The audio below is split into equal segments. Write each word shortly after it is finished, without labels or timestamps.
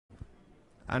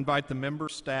I invite the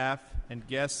members, staff, and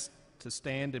guests to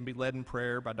stand and be led in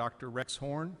prayer by Dr. Rex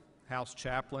Horn, house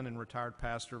chaplain and retired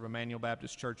pastor of Emmanuel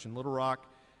Baptist Church in Little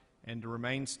Rock, and to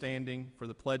remain standing for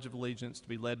the Pledge of Allegiance to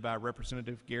be led by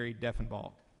Representative Gary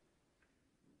Deffenbaugh.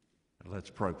 Let's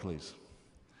pray, please.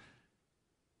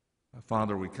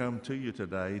 Father, we come to you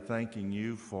today thanking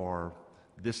you for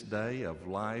this day of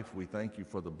life. We thank you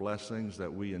for the blessings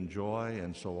that we enjoy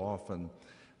and so often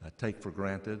take for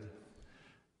granted.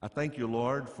 I thank you,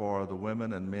 Lord, for the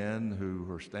women and men who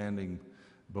are standing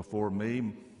before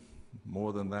me,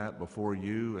 more than that, before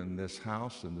you in this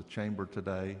house, in the chamber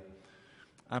today.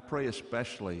 I pray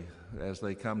especially as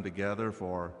they come together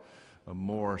for a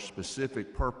more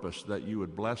specific purpose that you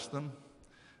would bless them,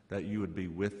 that you would be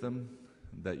with them,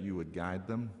 that you would guide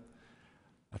them.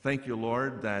 I thank you,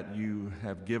 Lord, that you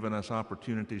have given us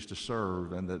opportunities to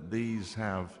serve and that these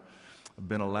have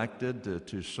been elected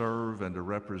to serve and to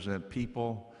represent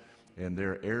people in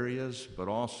their areas, but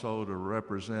also to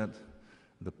represent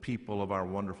the people of our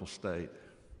wonderful state.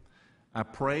 I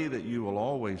pray that you will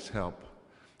always help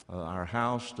our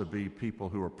house to be people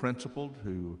who are principled,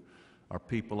 who are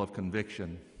people of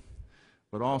conviction,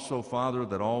 but also, Father,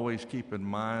 that always keep in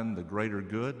mind the greater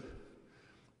good,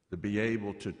 to be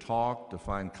able to talk, to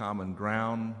find common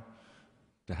ground,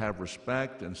 to have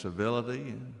respect and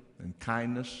civility and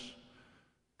kindness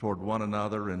toward one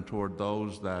another and toward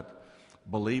those that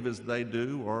believe as they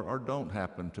do or don't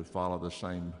happen to follow the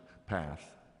same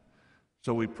path.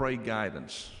 So we pray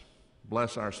guidance.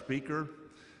 Bless our speaker,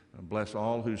 and bless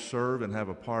all who serve and have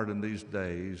a part in these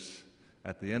days.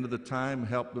 At the end of the time,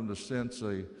 help them to sense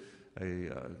a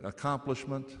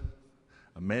accomplishment,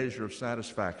 a measure of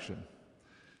satisfaction.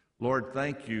 Lord,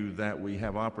 thank you that we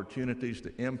have opportunities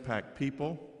to impact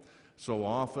people. So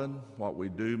often, what we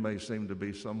do may seem to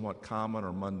be somewhat common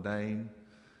or mundane,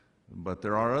 but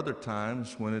there are other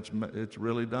times when it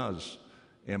really does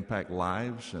impact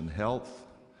lives and health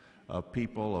of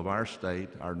people of our state,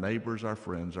 our neighbors, our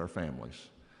friends, our families.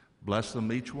 Bless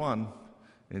them each one.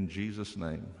 In Jesus'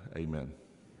 name, amen.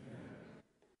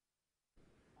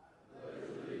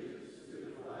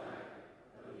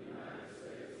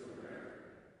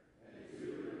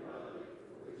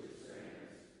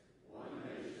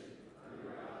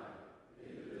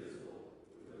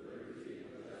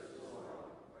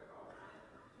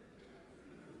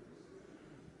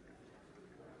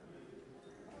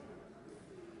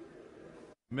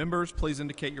 Members, please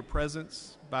indicate your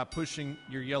presence by pushing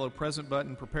your yellow present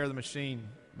button. Prepare the machine,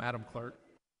 Madam Clerk.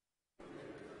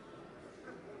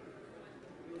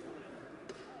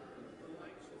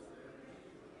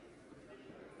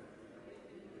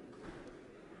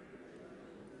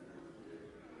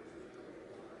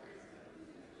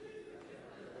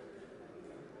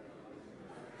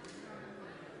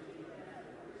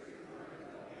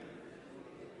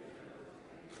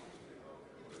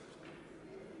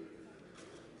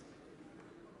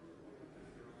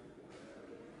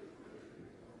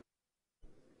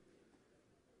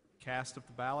 Cast of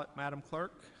the ballot, Madam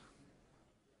Clerk.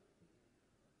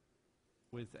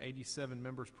 With 87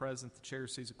 members present, the chair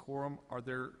sees a quorum. Are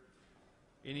there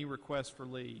any requests for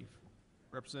leave?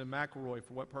 Representative McElroy,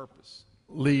 for what purpose?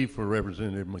 Leave for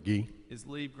Representative McGee. Is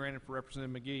leave granted for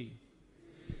Representative McGee?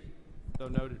 So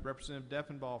noted. Representative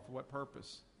Deffenbaugh, for what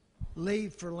purpose?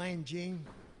 Leave for Lane Jean.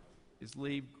 Is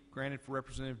leave granted for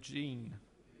Representative Jean?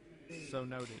 So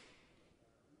noted.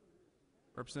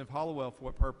 Representative Hollowell, for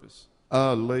what purpose?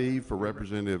 Leave for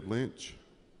Representative Lynch.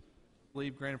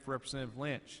 Leave granted for Representative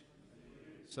Lynch.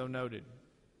 So noted.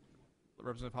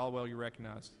 Representative Hollowell, you're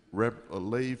recognized.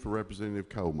 Leave for Representative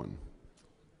Coleman.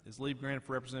 Is leave granted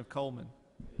for Representative Coleman?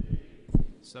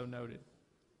 So noted.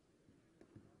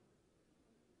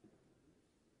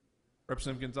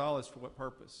 Representative Gonzalez, for what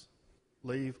purpose?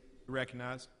 Leave. You're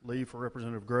recognized. Leave for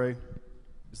Representative Gray.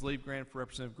 Is leave granted for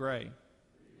Representative Gray?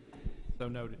 So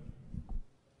noted.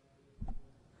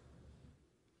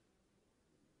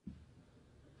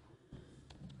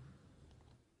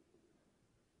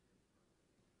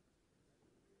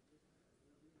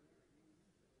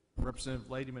 Representative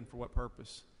Ladyman, for what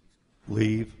purpose?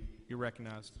 Leave. You're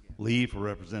recognized. Leave for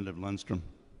Representative Lundstrom.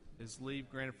 Is leave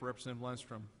granted for Representative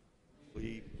Lundstrom?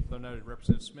 Leave. So noted.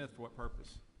 Representative Smith, for what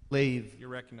purpose? Leave. You're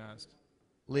recognized.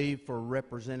 Leave for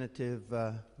Representative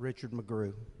Richard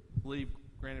McGrew. Leave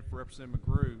granted for Representative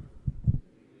McGrew.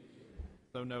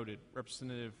 So noted.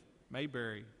 Representative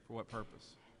Mayberry, for what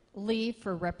purpose? Leave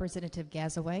for Representative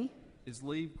Gazaway. Is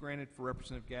leave granted for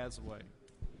Representative Gazaway?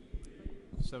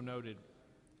 So noted.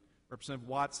 Representative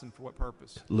Watson, for what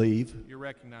purpose? Leave. You're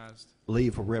recognized.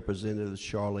 Leave for Representative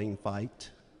Charlene Fight.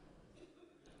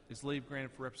 Is leave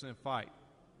granted for Representative Fight?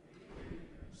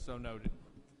 So noted.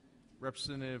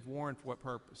 Representative Warren, for what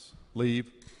purpose?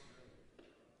 Leave.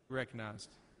 Recognized.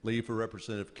 Leave for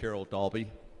Representative Carol Dalby.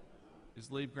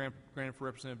 Is leave granted for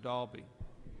Representative Dalby?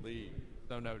 Leave.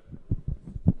 So noted.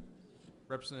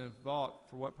 Representative Vaught,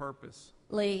 for what purpose?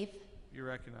 Leave. You're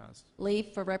recognized. Leave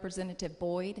for Representative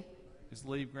Boyd. Is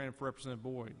leave granted for Representative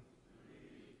Boyd?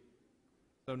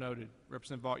 So noted.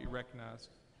 Representative Vaught, you're recognized.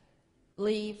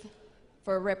 Leave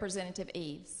for Representative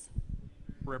Eves.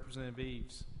 Representative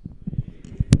Eves.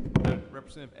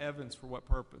 Representative Evans, for what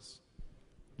purpose?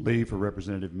 Leave for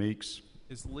Representative Meeks.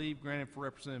 Is leave granted for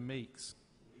Representative Meeks?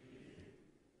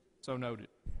 So noted.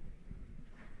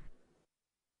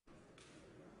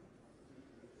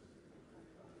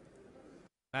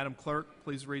 Madam Clerk,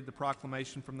 please read the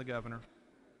proclamation from the Governor.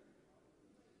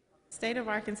 State of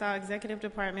Arkansas Executive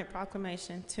Department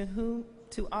Proclamation.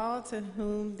 To all to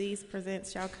whom these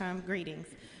presents shall come, greetings.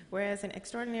 Whereas an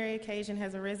extraordinary occasion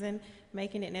has arisen,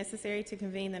 making it necessary to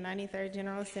convene the 93rd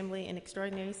General Assembly in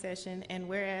extraordinary session, and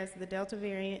whereas the Delta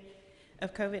variant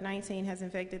of COVID-19 has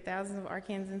infected thousands of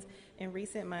Arkansans in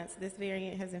recent months, this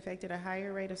variant has infected a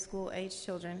higher rate of school-aged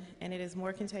children, and it is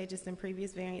more contagious than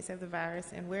previous variants of the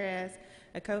virus. And whereas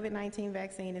a COVID-19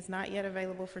 vaccine is not yet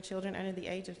available for children under the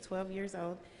age of 12 years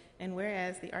old, and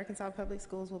whereas the Arkansas Public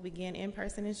Schools will begin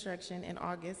in-person instruction in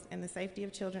August, and the safety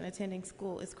of children attending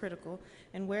school is critical,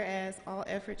 and whereas all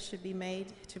efforts should be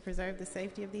made to preserve the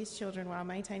safety of these children while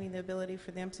maintaining the ability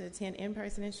for them to attend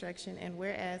in-person instruction, and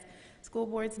whereas school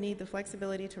boards need the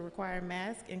flexibility to require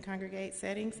masks in congregate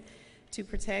settings to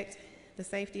protect the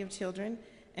safety of children,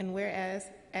 and whereas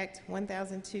Act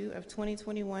 1002 of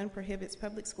 2021 prohibits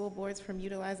public school boards from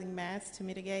utilizing masks to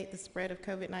mitigate the spread of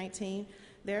COVID-19,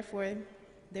 therefore,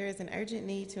 there is an urgent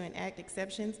need to enact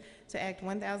exceptions to Act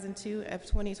 1002 of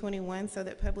 2021 so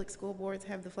that public school boards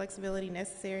have the flexibility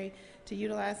necessary to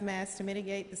utilize masks to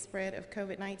mitigate the spread of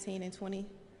COVID-19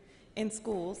 in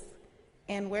schools.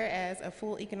 And whereas a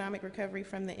full economic recovery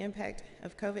from the impact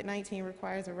of COVID-19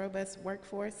 requires a robust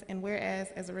workforce, and whereas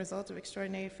as a result of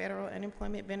extraordinary federal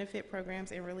unemployment benefit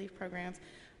programs and relief programs,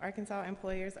 Arkansas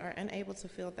employers are unable to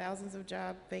fill thousands of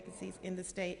job vacancies in the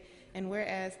state, and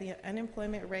whereas the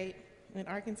unemployment rate in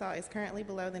Arkansas is currently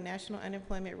below the national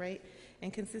unemployment rate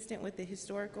and consistent with the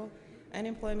historical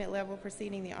unemployment level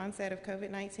preceding the onset of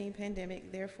COVID-19 pandemic,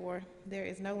 therefore, there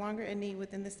is no longer a need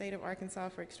within the state of Arkansas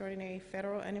for extraordinary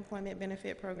federal unemployment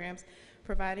benefit programs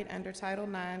provided under Title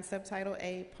IX, Subtitle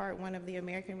A, Part 1 of the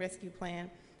American Rescue Plan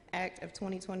Act of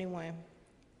 2021.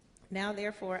 Now,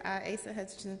 therefore, I, Asa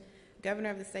Hutchinson, Governor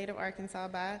of the state of Arkansas,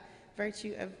 by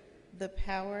virtue of the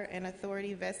power and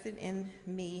authority vested in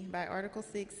me by Article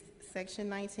 6, Section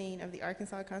 19 of the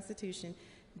Arkansas Constitution,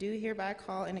 do hereby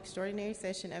call an extraordinary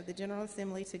session of the General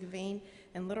Assembly to convene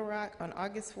in Little Rock on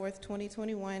August 4th,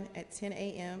 2021 at 10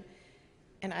 a.m.,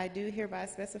 and I do hereby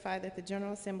specify that the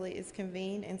General Assembly is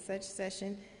convened in such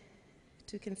session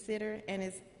to consider and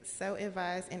is so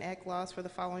advised and enact laws for the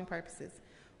following purposes.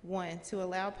 1, to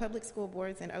allow public school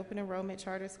boards and open enrollment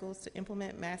charter schools to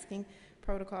implement masking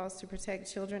protocols to protect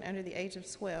children under the age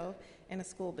of 12 in a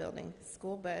school building,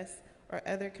 school bus, or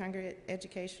other congregate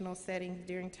educational settings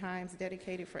during times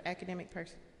dedicated for academic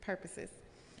purposes.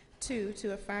 2,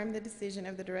 to affirm the decision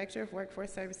of the Director of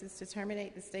Workforce Services to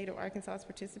terminate the state of Arkansas's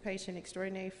participation in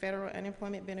extraordinary federal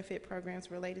unemployment benefit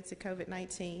programs related to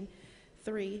COVID-19.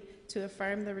 3, to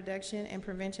affirm the reduction and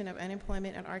prevention of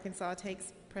unemployment in Arkansas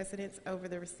takes precedence over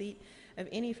the receipt of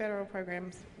any federal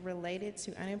programs related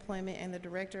to unemployment, and the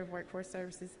Director of Workforce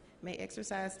Services may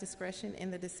exercise discretion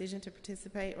in the decision to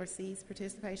participate or cease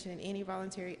participation in any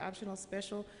voluntary, optional,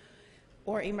 special,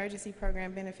 or emergency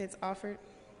program benefits offered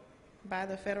by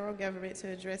the federal government to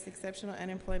address exceptional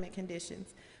unemployment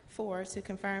conditions. 4, to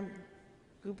confirm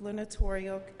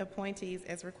gubernatorial appointees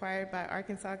as required by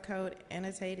Arkansas Code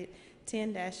annotated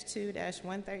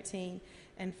 10-2-113,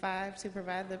 and 5, to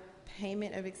provide the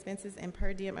payment of expenses and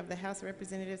per diem of the House of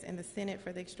Representatives and the Senate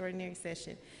for the extraordinary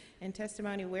session. In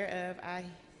testimony whereof, I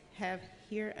have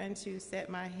hereunto set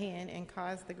my hand and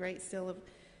caused the great seal of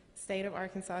state of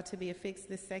Arkansas to be affixed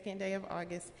this 2nd day of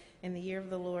August in the year of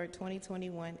the Lord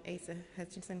 2021. Asa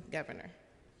Hutchinson, Governor.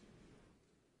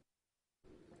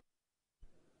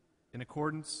 In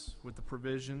accordance with the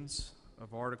provisions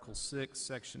of Article 6,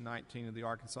 Section 19 of the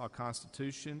Arkansas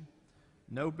Constitution,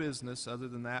 no business other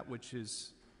than that which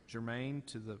is germane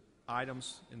to the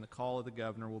items in the call of the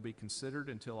Governor will be considered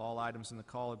until all items in the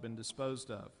call have been disposed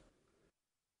of.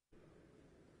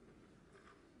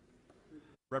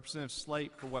 Representative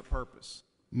Slate, for what purpose?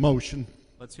 Motion.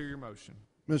 Let's hear your motion.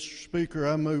 Mr. Speaker,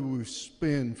 I move we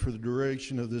suspend for the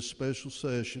duration of this special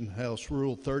session House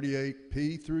Rule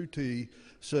 38P through T,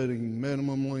 setting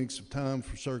minimum lengths of time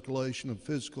for circulation of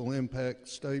physical impact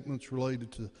statements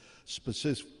related to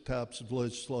specific types of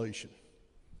legislation.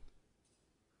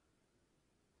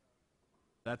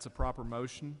 That's a proper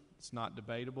motion. It's not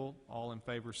debatable. All in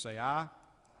favor say aye.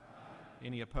 Aye.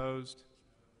 Any opposed?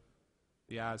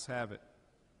 The ayes have it.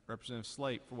 Representative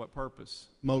Slate, for what purpose?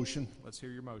 Motion. Let's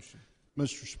hear your motion.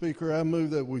 Mr. Speaker, I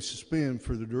move that we suspend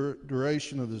for the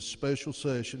duration of this special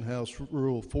session House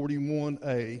Rule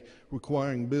 41A,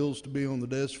 requiring bills to be on the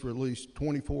desk for at least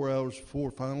 24 hours before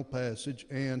final passage,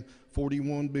 and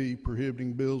 41B,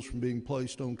 prohibiting bills from being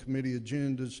placed on committee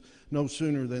agendas no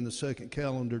sooner than the second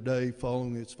calendar day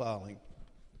following its filing.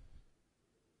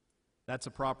 That's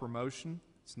a proper motion.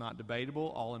 It's not debatable.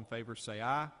 All in favor say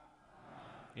aye. Aye.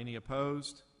 Any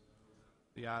opposed?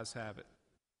 The ayes have it.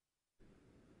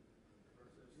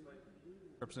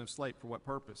 Representative Slate, for what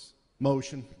purpose?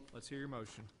 Motion. Let's hear your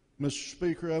motion. Mr.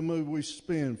 Speaker, I move we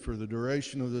suspend for the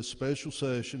duration of this special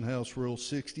session House Rule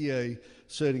 60A,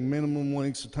 setting minimum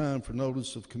lengths of time for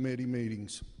notice of committee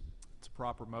meetings. It's a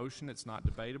proper motion. It's not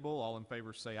debatable. All in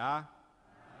favor say aye. Aye.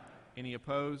 Any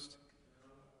opposed?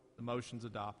 The motion's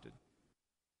adopted.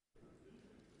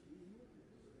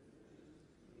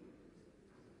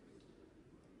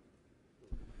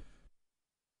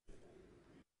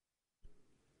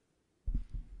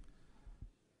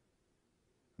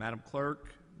 Madam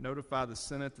Clerk, notify the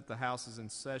Senate that the House is in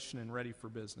session and ready for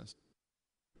business.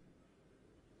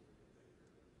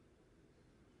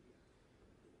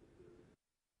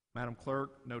 Madam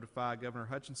Clerk, notify Governor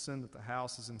Hutchinson that the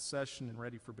House is in session and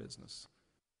ready for business.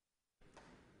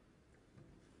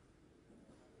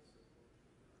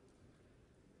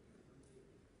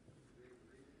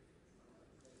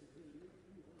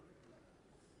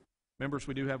 Members,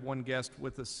 we do have one guest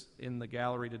with us in the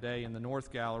gallery today. In the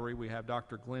North Gallery, we have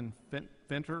Dr. Glenn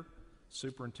Fenter,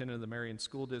 Superintendent of the Marion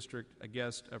School District, a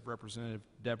guest of Representative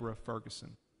Deborah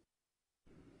Ferguson.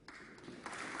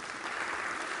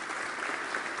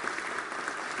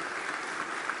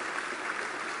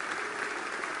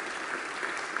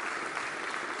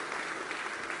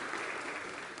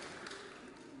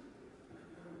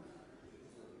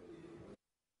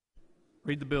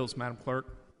 Read the bills, Madam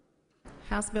Clerk.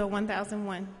 House Bill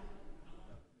 1001.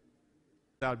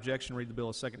 Without objection, read the bill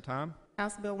a second time.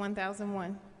 House Bill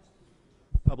 1001.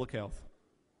 Public Health.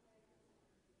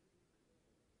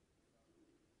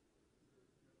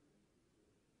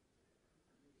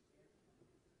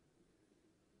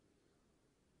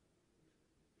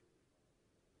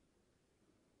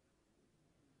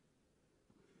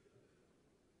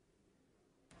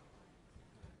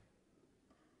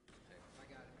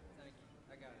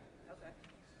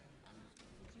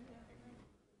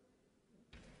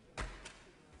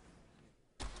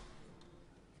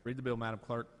 Read the bill, Madam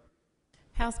Clerk.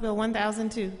 House Bill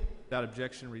 1002. Without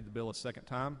objection, read the bill a second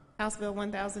time. House Bill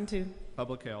 1002.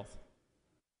 Public Health.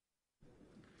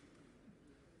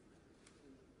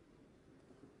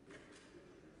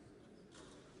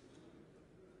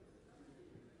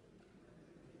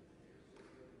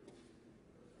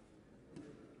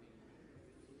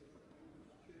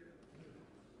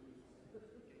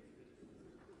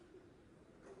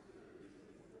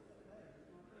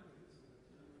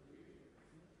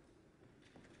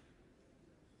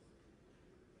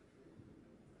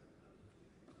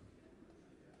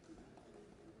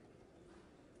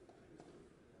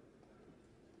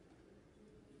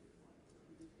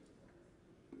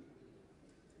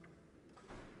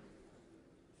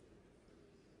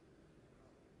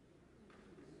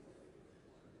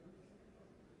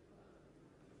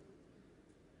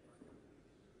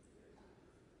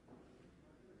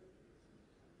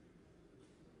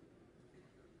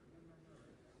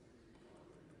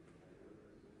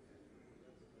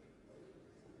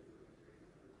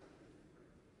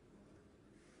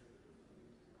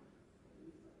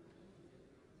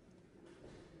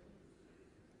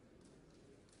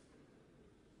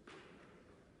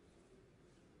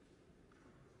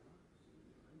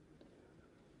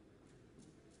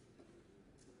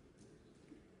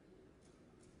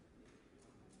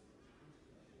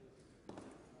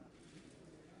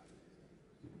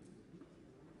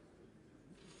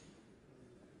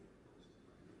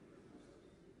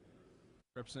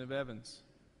 Representative Evans,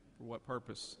 for what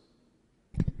purpose?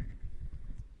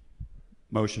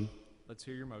 Motion. Let's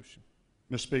hear your motion.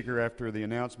 Mr. Speaker, after the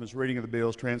announcements, reading of the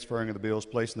bills, transferring of the bills,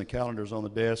 placing the calendars on the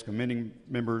desk, amending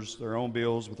members their own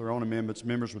bills with their own amendments,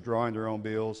 members withdrawing their own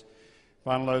bills,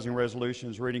 finalizing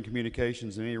resolutions, reading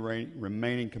communications, and any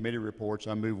remaining committee reports,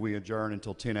 I move we adjourn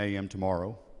until 10 a.m.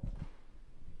 tomorrow.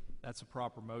 That's a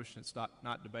proper motion. It's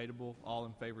not debatable. All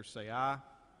in favor say aye. Aye.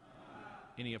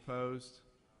 Any opposed?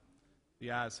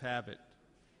 The ayes have it.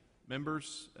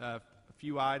 Members, a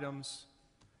few items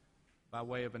by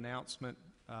way of announcement.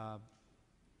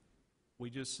 We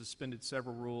just suspended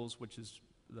several rules, which is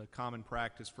the common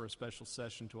practice for a special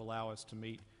session to allow us to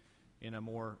meet in a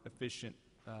more efficient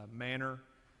manner.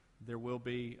 There will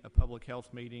be a public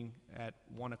health meeting at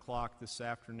 1 o'clock this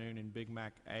afternoon in Big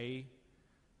Mac A.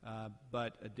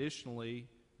 But additionally,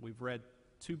 we've read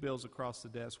two bills across the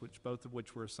desk, both of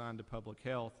which were assigned to public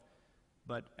health.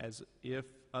 But as if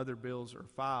other bills are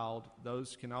filed,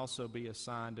 those can also be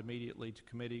assigned immediately to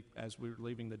committee as we're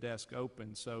leaving the desk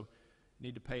open. So you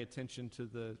need to pay attention to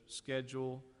the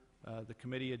schedule, the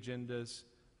committee agendas,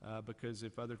 because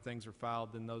if other things are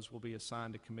filed, then those will be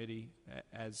assigned to committee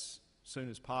as soon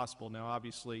as possible. Now,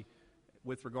 obviously,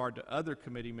 with regard to other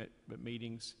committee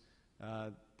meetings,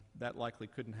 that likely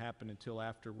couldn't happen until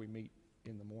after we meet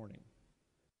in the morning.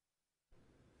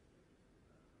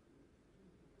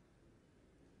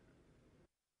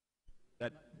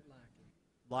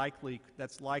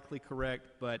 That's likely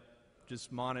correct, but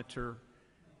just monitor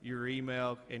your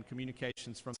email and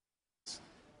communications from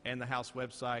and the House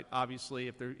website. Obviously,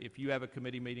 if you have a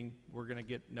committee meeting, we're going to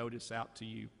get notice out to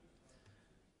you.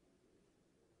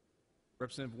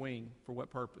 Representative Wing, for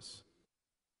what purpose?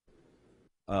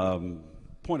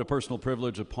 Point of personal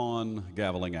privilege upon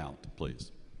gaveling out,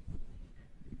 please.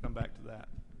 Come back to that.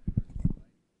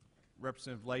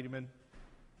 Representative Ladyman,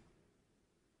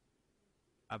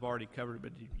 I've already covered it,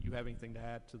 but do you have anything to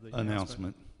add to the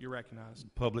announcement? You're recognized.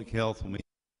 Public health will meet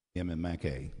in Mac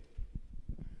A.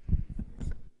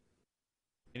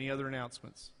 Any other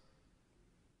announcements?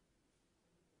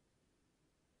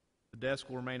 The desk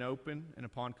will remain open, and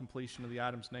upon completion of the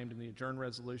items named in the adjourned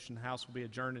resolution, the House will be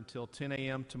adjourned until 10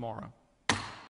 a.m. tomorrow.